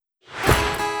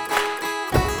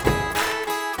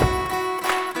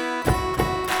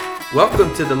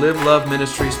Welcome to the Live Love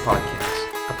Ministries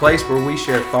podcast, a place where we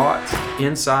share thoughts,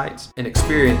 insights, and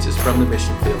experiences from the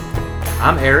mission field.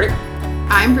 I'm Eric.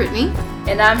 I'm Brittany.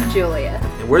 And I'm Julia.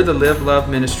 And we're the Live Love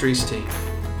Ministries team.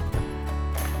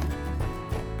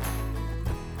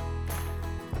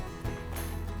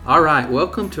 All right,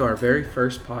 welcome to our very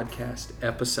first podcast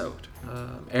episode.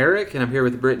 Eric, and I'm here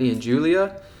with Brittany and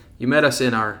Julia. You met us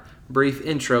in our brief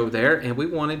intro there, and we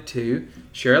wanted to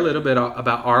share a little bit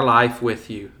about our life with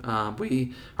you.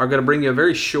 We are going to bring you a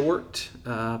very short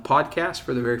podcast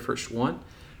for the very first one.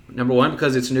 Number one,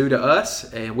 because it's new to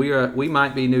us, and we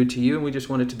might be new to you, and we just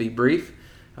want it to be brief,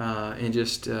 and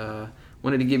just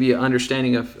wanted to give you an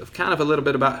understanding of kind of a little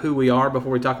bit about who we are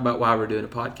before we talk about why we're doing a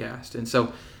podcast. And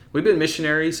so we've been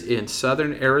missionaries in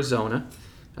southern Arizona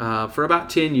for about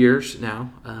 10 years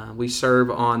now. We serve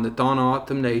on the Tohono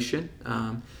O'odham Nation.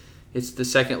 It's the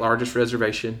second largest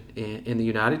reservation in the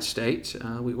United States.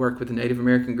 We work with a Native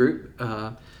American group,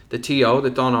 the TO,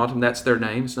 the Tohono O'odham. That's their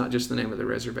name. It's not just the name of the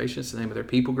reservation. It's the name of their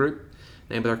people group,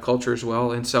 name of their culture as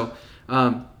well. And so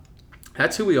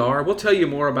that's who we are. We'll tell you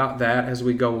more about that as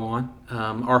we go on.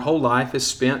 Our whole life is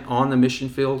spent on the mission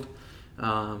field.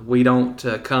 We don't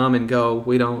come and go.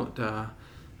 We don't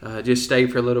just stay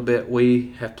for a little bit.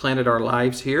 We have planted our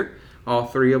lives here, all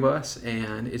three of us,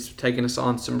 and it's taken us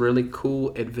on some really cool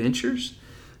adventures.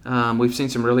 We've seen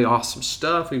some really awesome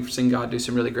stuff. We've seen God do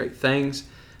some really great things.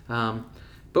 But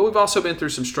we've also been through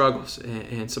some struggles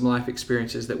and some life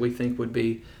experiences that we think would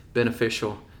be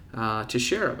beneficial to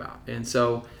share about. And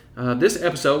so this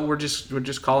episode, we're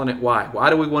just calling it Why. Why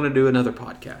do we want to do another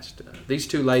podcast? These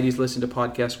two ladies listen to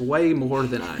podcasts way more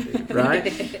than I do,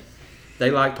 right? They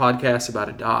like podcasts about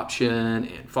adoption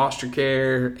and foster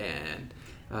care and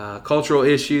cultural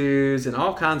issues and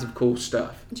all kinds of cool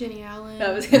stuff. Jenny Allen.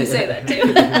 I was going to say that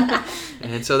too.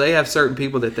 And so they have certain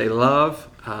people that they love.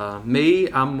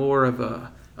 Me, I'm more of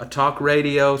a talk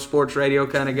radio, sports radio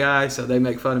kind of guy, so they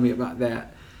make fun of me about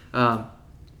that.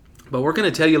 But we're going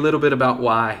to tell you a little bit about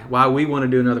why we want to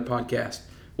do another podcast.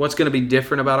 What's going to be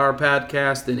different about our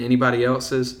podcast than anybody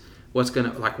else's?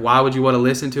 Why would you want to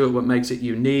listen to it? What makes it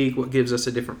unique? What gives us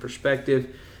a different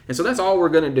perspective? And so that's all we're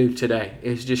going to do today,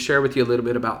 is just share with you a little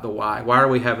bit about the why. Why are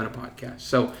we having a podcast?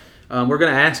 So we're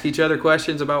going to ask each other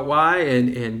questions about why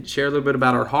and share a little bit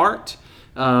about our heart.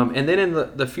 And then in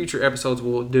the future episodes,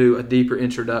 we'll do a deeper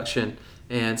introduction.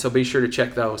 And so be sure to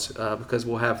check those because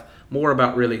we'll have more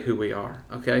about really who we are,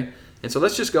 okay? And so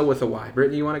let's just go with the why.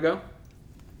 Brittany, you want to go?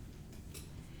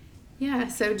 Yeah,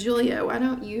 so Julia, why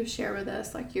don't you share with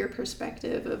us your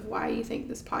perspective of why you think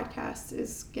this podcast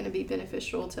is going to be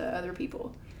beneficial to other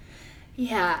people?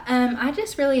 Yeah, I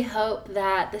just really hope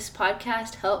that this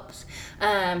podcast helps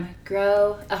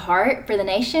grow a heart for the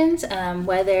nations,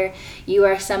 whether you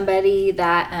are somebody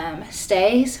that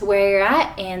stays where you're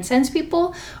at and sends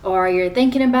people, or you're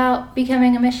thinking about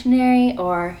becoming a missionary,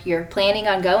 or you're planning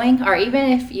on going, or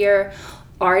even if you're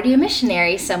already a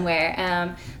missionary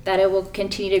somewhere, that it will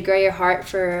continue to grow your heart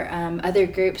for other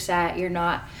groups that you're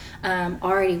not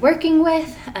already working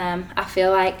with. I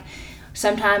feel like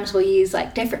sometimes we'll use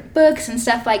different books and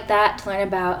stuff like that to learn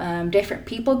about different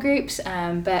people groups,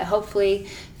 but hopefully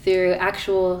through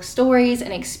actual stories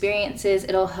and experiences,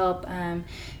 it'll help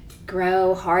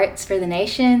grow hearts for the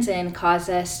nations and cause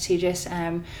us to just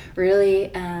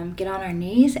really get on our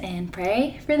knees and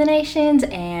pray for the nations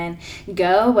and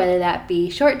go, whether that be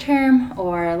short term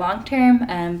or long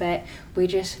term, but we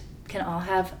just can all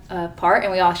have a part,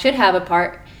 and we all should have a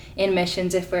part in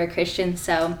missions if we're a Christian.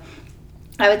 So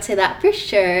I would say that for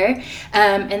sure.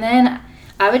 And then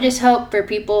I would just hope for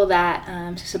people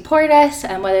that support us,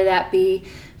 whether that be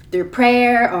through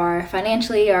prayer or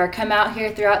financially or come out here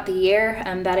throughout the year,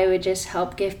 that it would just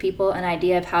help give people an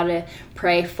idea of how to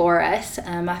pray for us.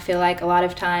 I feel like a lot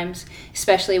of times,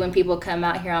 especially when people come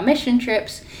out here on mission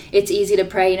trips, it's easy to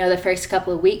pray, the first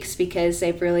couple of weeks because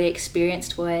they've really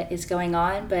experienced what is going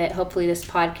on. But hopefully this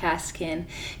podcast can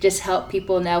just help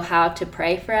people know how to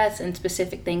pray for us and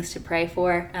specific things to pray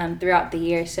for throughout the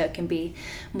year, so it can be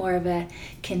more of a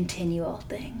continual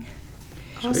thing.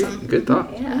 Awesome. Sweet. Good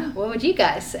thought. Yeah. What would you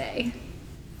guys say?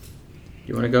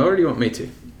 You want to go or do you want me to?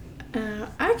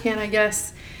 I can, I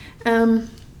guess.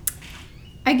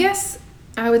 I guess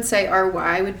I would say our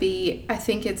why would be, I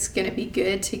think it's going to be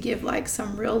good to give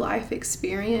some real life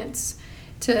experience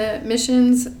to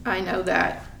missions. I know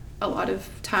that a lot of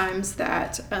times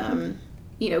that,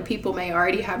 people may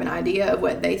already have an idea of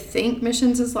what they think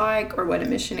missions is like or what a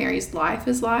missionary's life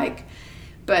is like.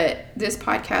 But this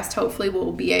podcast hopefully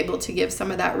will be able to give some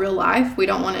of that real life. We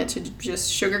don't want it to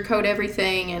just sugarcoat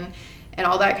everything and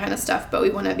all that kind of stuff, but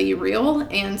we want to be real.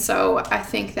 And so I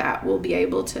think that we'll be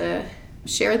able to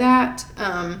share that.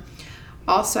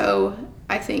 Also,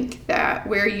 I think that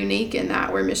we're unique in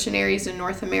that we're missionaries in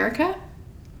North America.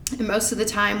 And most of the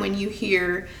time when you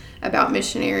hear about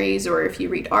missionaries, or if you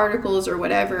read articles or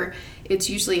whatever, it's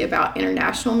usually about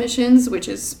international missions, which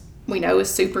we know is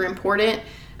super important.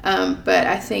 But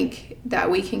I think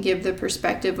that we can give the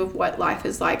perspective of what life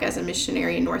is like as a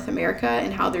missionary in North America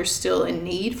and how there's still a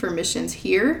need for missions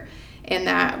here, and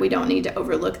that we don't need to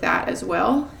overlook that as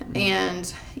well.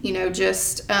 And,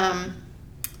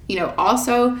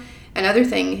 also another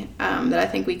thing that I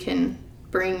think we can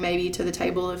bring maybe to the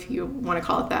table, if you want to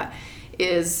call it that,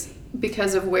 is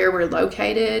because of where we're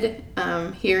located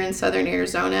here in Southern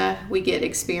Arizona, we get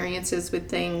experiences with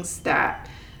things that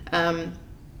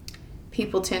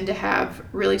people tend to have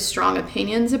really strong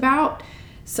opinions about,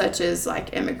 such as like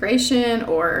immigration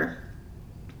or,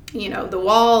 the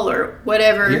wall or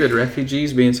whatever. Even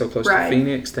refugees being so close right. to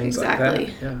Phoenix, things exactly.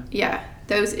 like that. Yeah,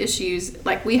 those issues,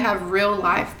 like we have real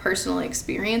life personal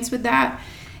experience with that.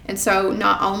 And so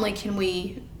not only can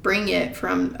we bring it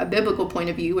from a biblical point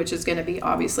of view, which is going to be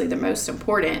obviously the most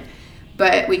important,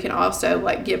 but we can also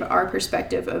like give our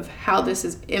perspective of how this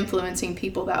is influencing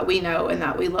people that we know and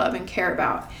that we love and care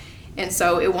about. And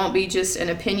so it won't be just an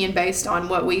opinion based on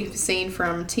what we've seen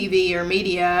from TV or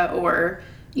media or,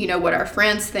 what our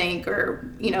friends think or,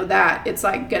 that. It's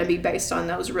like going to be based on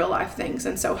those real life things.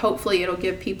 And so hopefully it'll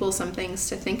give people some things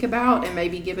to think about and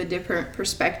maybe give a different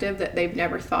perspective that they've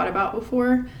never thought about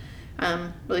before.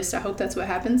 At least I hope that's what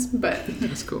happens. But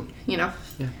that's cool. Yeah.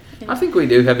 I think we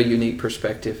do have a unique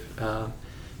perspective.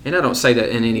 And I don't say that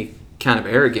in any kind of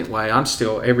arrogant way. I'm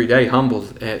still every day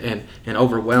humbled and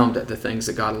overwhelmed at the things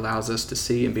that God allows us to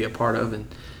see and be a part of and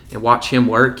watch Him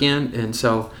work in. And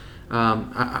so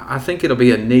I think it'll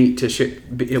be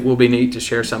it will be neat to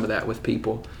share some of that with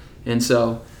people. And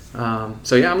so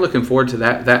I'm looking forward to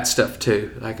that stuff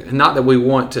too. Like, not that we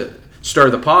want to stir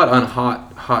the pot on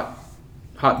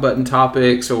hot button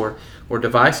topics or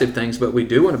divisive things, but we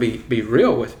do want to be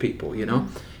real with people,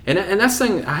 And that's the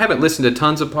thing. I haven't listened to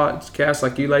tons of podcasts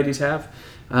like you ladies have.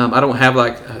 I don't have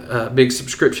like a big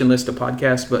subscription list of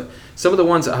podcasts, but some of the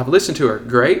ones that I've listened to are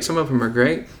great. Some of them are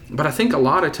great. But I think a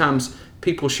lot of times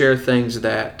people share things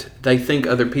that they think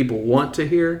other people want to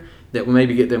hear that will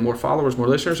maybe get them more followers, more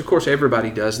listeners. Of course, everybody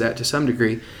does that to some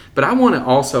degree. But I want to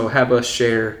also have us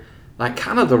share like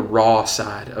kind of the raw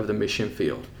side of the mission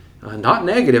field. Not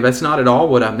negative, that's not at all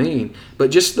what I mean, but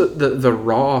just the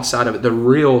raw side of it, the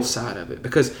real side of it.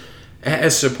 Because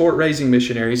as support raising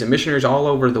missionaries and missionaries all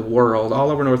over the world,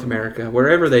 all over North America,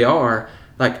 wherever they are,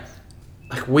 like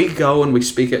we go and we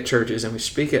speak at churches and we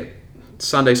speak at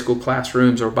Sunday school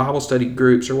classrooms or Bible study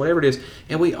groups or whatever it is,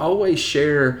 and we always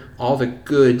share all the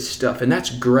good stuff, and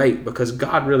that's great because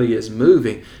God really is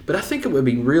moving. But I think it would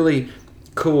be really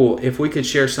cool if we could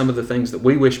share some of the things that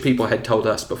we wish people had told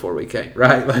us before we came,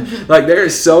 right? Like there are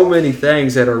so many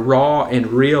things that are raw and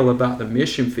real about the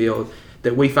mission field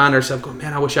that we find ourselves going,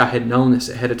 man, I wish I had known this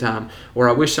ahead of time, or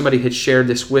I wish somebody had shared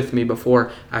this with me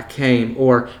before I came,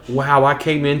 or wow, I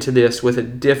came into this with a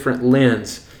different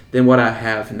lens than what I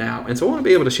have now. And so I want to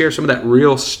be able to share some of that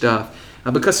real stuff.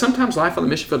 Because sometimes life on the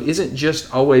mission field isn't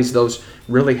just always those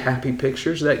really happy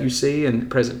pictures that you see in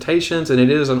presentations, and it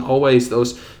isn't always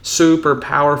those super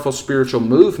powerful spiritual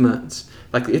movements.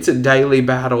 Like it's a daily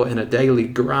battle and a daily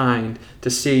grind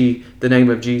to see the name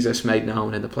of Jesus made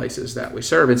known in the places that we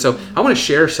serve. And so I want to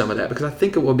share some of that because I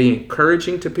think it will be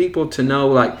encouraging to people to know,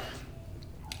 like,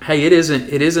 hey, it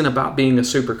isn't about being a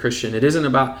super Christian. It isn't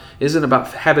about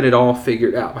having it all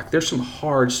figured out. Like there's some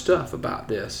hard stuff about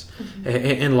this,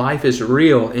 and life is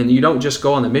real. And you don't just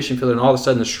go on the mission field and all of a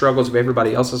sudden the struggles of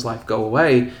everybody else's life go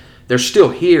away. They're still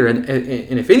here, and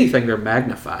if anything, they're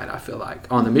magnified. I feel like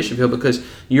on the mission field because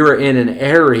you're in an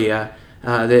area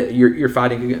that you're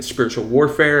fighting against spiritual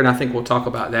warfare, and I think we'll talk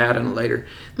about that in a later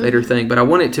thing. But I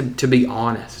want it to be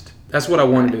honest. That's what I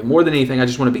want to do. More than anything, I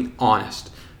just want to be honest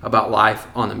about life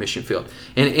on the mission field.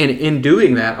 And in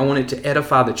doing that, I want it to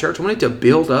edify the church. I want it to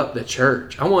build up the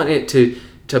church. I want it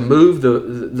to move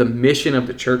the mission of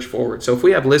the church forward. So if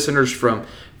we have listeners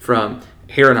from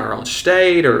here in our own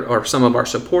state or some of our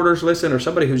supporters listen, or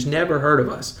somebody who's never heard of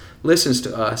us listens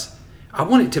to us, I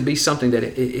want it to be something that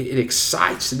it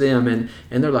excites them and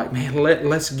they're like, man,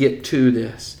 let's get to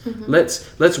this.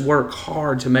 Let's work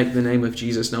hard to make the name of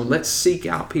Jesus known. Let's seek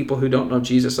out people who don't know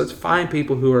Jesus. Let's find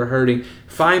people who are hurting,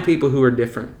 find people who are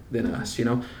different than us.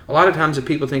 A lot of times if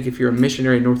people think if you're a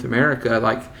missionary in North America,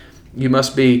 like you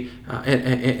must be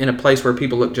in a place where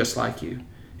people look just like you.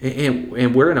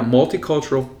 And we're in a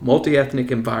multicultural, multi-ethnic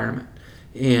environment.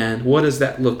 And what does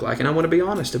that look like? And I want to be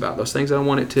honest about those things. I don't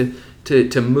want it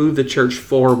to move the church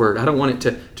forward. I don't want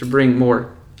it to bring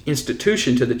more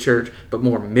institution to the church, but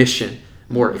more mission,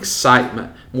 more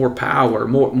excitement, more power,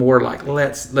 more like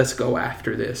let's go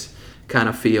after this kind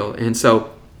of feel. And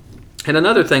so, and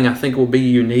another thing I think will be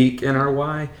unique in our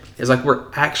why is like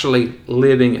we're actually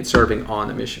living and serving on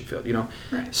the mission field.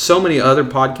 Right. So many other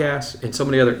podcasts and so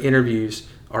many other interviews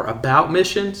are about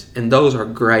missions, and those are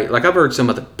great. Like I've heard some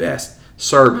of the best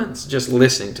sermons just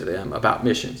listening to them about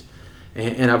missions.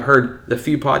 And I've heard the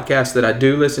few podcasts that I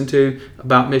do listen to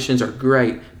about missions are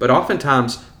great, but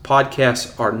oftentimes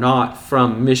podcasts are not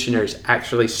from missionaries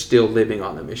actually still living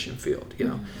on the mission field,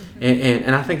 Mm-hmm.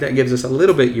 And I think that gives us a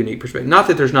little bit unique perspective. Not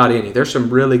that there's not any. There's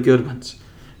some really good ones.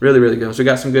 Really, really good ones. We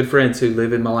got some good friends who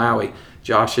live in Malawi,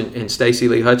 Josh and Stacy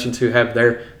Lee Hutchins, who have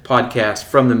their podcast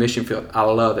from the mission field. I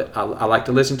love it. I like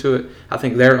to listen to it. I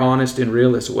think they're honest and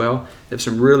real as well. They have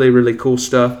some really, really cool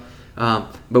stuff.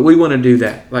 But we want to do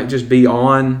that, like just be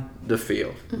on the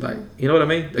field. Mm-hmm. Like, you know what I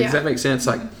mean? Does that make sense?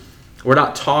 Like, we're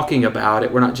not talking about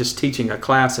it. We're not just teaching a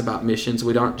class about missions.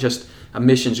 We aren't just a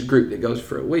missions group that goes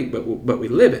for a week, but we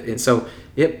live it. And so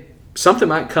something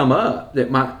might come up that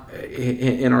might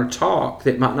in our talk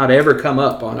that might not ever come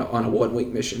up on a 1 week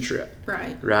mission trip.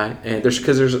 Right. And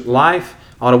there's life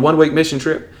on a 1 week mission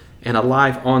trip and a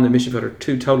life on the mission field are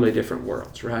two totally different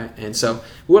worlds, right? And so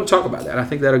we want to talk about that. I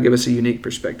think that'll give us a unique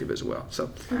perspective as well. So,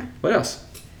 What else?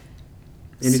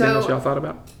 Anything else y'all thought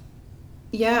about?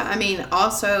 Yeah, I mean,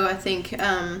 also I think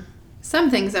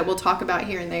some things that we'll talk about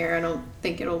here and there, I don't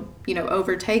think it'll,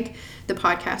 overtake the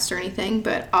podcast or anything,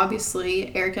 but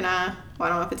obviously Eric and I don't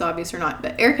know if it's obvious or not,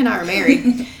 but Eric and I are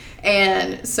married.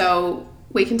 And so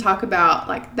we can talk about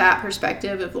like that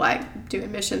perspective of like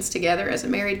doing missions together as a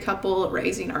married couple,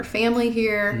 raising our family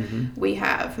here. Mm-hmm. We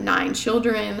have 9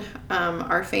 children.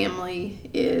 Our family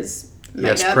is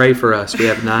made up. Pray for us. We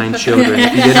have 9 children.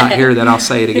 If you did not hear that, I'll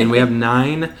say it again. We have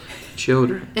 9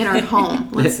 children in our home.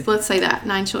 Let's say that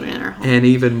 9 children in our home, and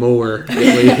even more that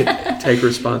we take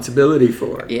responsibility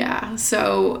for. Yeah.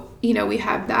 So we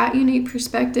have that unique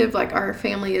perspective. Like our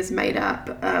family is made up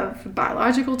of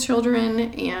biological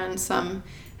children, and some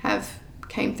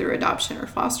came through adoption or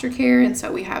foster care, and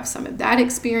so we have some of that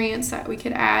experience that we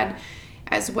could add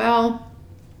as well.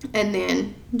 And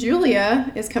then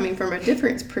Julia is coming from a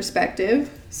different perspective.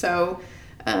 So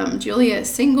Julia is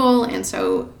single, and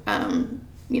so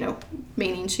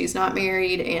meaning she's not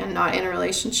married and not in a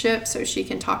relationship, so she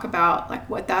can talk about like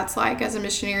what that's like as a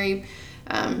missionary,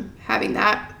 having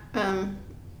that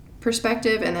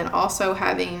perspective, and then also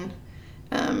having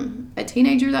a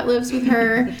teenager that lives with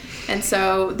her. And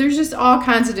so there's just all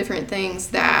kinds of different things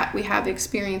that we have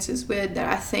experiences with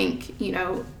that I think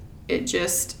it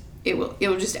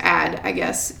will just add, I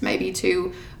guess, maybe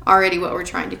to already what we're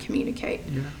trying to communicate.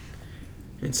 Yeah.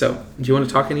 And so, do you want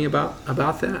to talk any about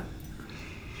that?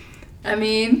 I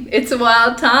mean, it's a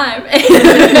wild time.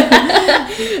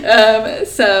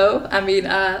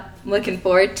 Looking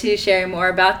forward to sharing more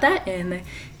about that in the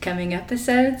coming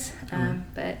episodes.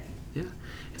 But yeah,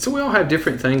 so we all have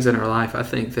different things in our life, I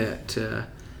think, that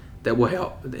will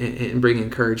help and bring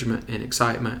encouragement and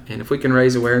excitement. And if we can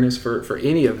raise awareness for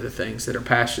any of the things that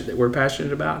we're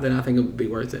passionate about, then I think it would be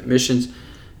worth it. Missions,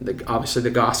 obviously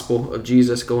the gospel of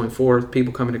Jesus going forth,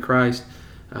 people coming to Christ,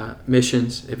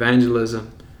 missions,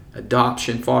 evangelism,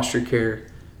 adoption, foster care,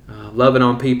 loving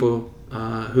on people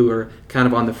who are kind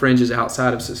of on the fringes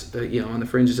outside of, on the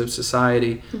fringes of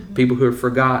society, mm-hmm. people who are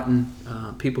forgotten,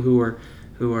 people who are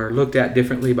looked at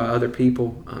differently by other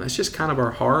people. That's just kind of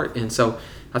our heart. And so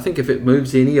I think if it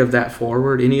moves any of that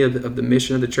forward, any of the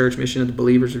mission of the church, mission of the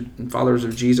believers and followers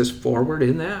of Jesus forward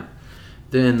in that,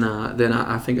 then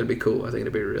I think it'd be cool. I think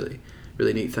it'd be a really,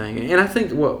 really neat thing. And I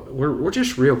think we're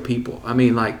just real people. I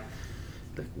mean, like,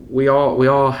 we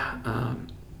all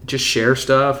just share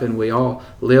stuff, and we all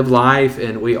live life,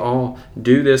 and we all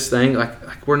do this thing.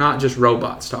 Like we're not just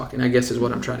robots talking, I guess is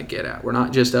what I'm trying to get at. We're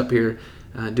not just up here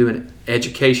doing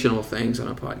educational things on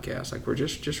a podcast. Like we're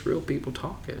just real people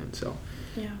talking. And so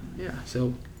yeah.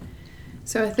 So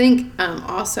I think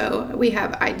also we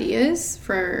have ideas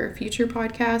for future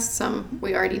podcasts. Some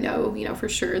we already know, for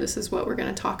sure this is what we're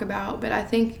going to talk about. But I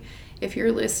think if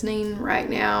you're listening right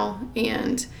now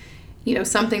and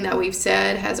something that we've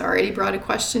said has already brought a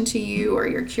question to you, or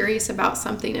you're curious about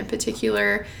something in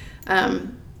particular,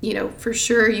 for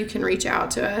sure you can reach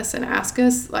out to us and ask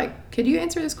us, like, could you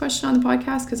answer this question on the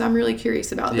podcast? Because I'm really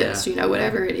curious about this,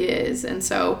 whatever it is. And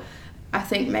so I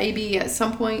think maybe at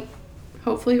some point,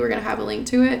 hopefully we're going to have a link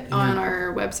to it on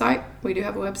our website. We do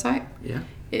have a website. Yeah.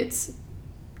 It's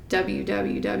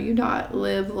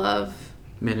www.livelovemissions.org.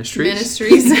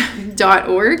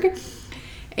 ministries.org.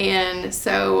 And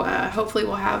so hopefully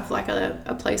we'll have like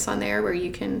a place on there where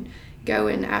you can go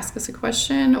and ask us a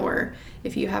question, or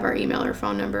if you have our email or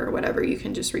phone number or whatever, you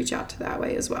can just reach out to that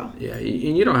way as well. Yeah,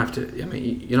 and you don't have to,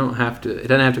 you don't have to, it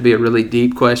doesn't have to be a really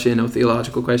deep question, no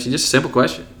theological question, just a simple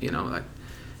question, like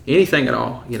anything at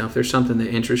all. If there's something that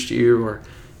interests you or,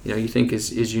 you think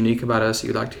is unique about us that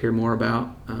you'd like to hear more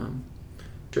about,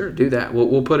 sure, do that.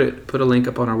 We'll put a link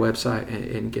up on our website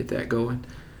and get that going.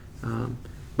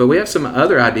 But we have some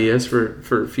other ideas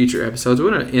for future episodes. We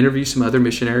want to interview some other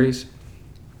missionaries,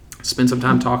 spend some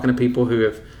time talking to people who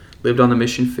have lived on the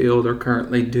mission field or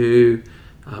currently do,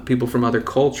 people from other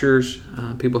cultures,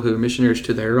 people who are missionaries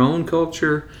to their own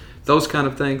culture, those kind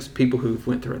of things, people who've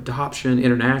went through adoption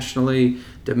internationally,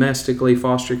 domestically,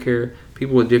 foster care,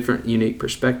 people with different unique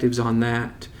perspectives on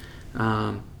that.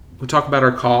 We'll talk about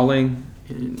our calling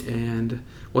and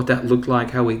what that looked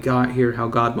like, how we got here, how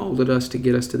God molded us to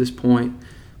get us to this point,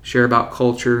 share about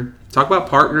culture, talk about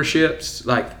partnerships.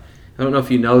 Like, I don't know if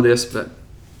you know this, but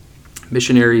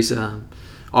missionaries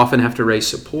often have to raise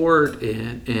support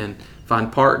and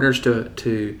find partners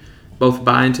to both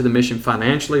buy into the mission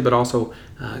financially, but also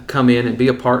come in and be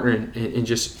a partner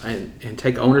and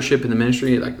take ownership in the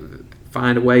ministry, like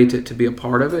find a way to be a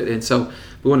part of it. And so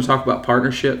we want to talk about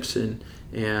partnerships and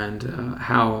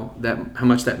how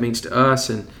much that means to us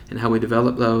and how we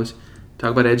develop those.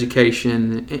 Talk about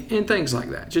education and things like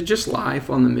that. Just life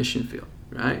on the mission field,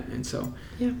 right? And so,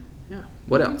 yeah.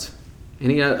 What else?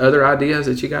 Any other ideas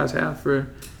that you guys have for it?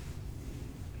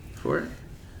 I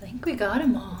think we got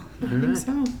them all. I think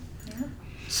so. Yeah.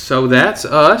 So that's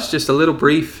us. Just a little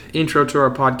brief intro to our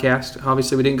podcast.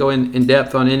 Obviously, we didn't go in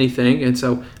depth on anything, and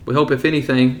so we hope, if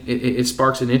anything, it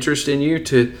sparks an interest in you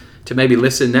to maybe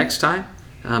listen next time.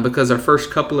 Because our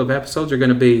first couple of episodes are going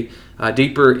to be a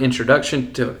deeper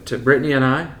introduction to Brittany and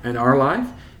I and our life.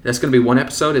 That's going to be one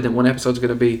episode, and then one episode is going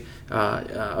to be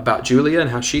about Julia and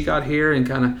how she got here and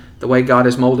kind of the way God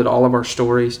has molded all of our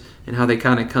stories and how they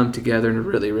kind of come together in a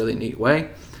really, really neat way.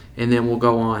 And then we'll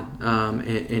go on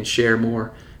and share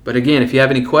more. But again, if you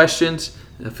have any questions,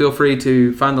 feel free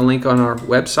to find the link on our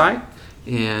website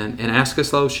and ask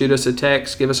us those. Shoot us a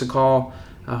text, give us a call.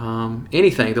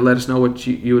 Anything to let us know what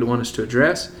you would want us to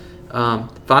address.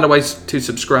 Find a way to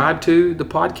subscribe to the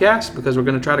podcast, because we're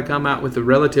going to try to come out with a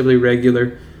relatively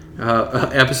regular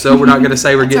episode. We're not going to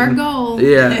say we're getting our goal.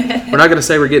 Yeah, we're not going to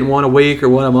say we're getting one a week or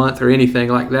one a month or anything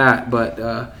like that,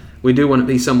 but we do want to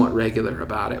be somewhat regular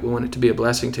about it. We want it to be a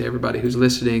blessing to everybody who's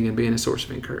listening and being a source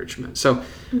of encouragement. So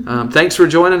thanks for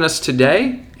joining us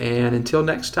today, and until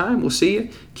next time, we'll see you.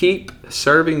 Keep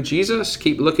serving Jesus,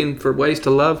 keep looking for ways to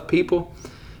love people,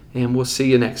 and we'll see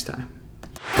you next time.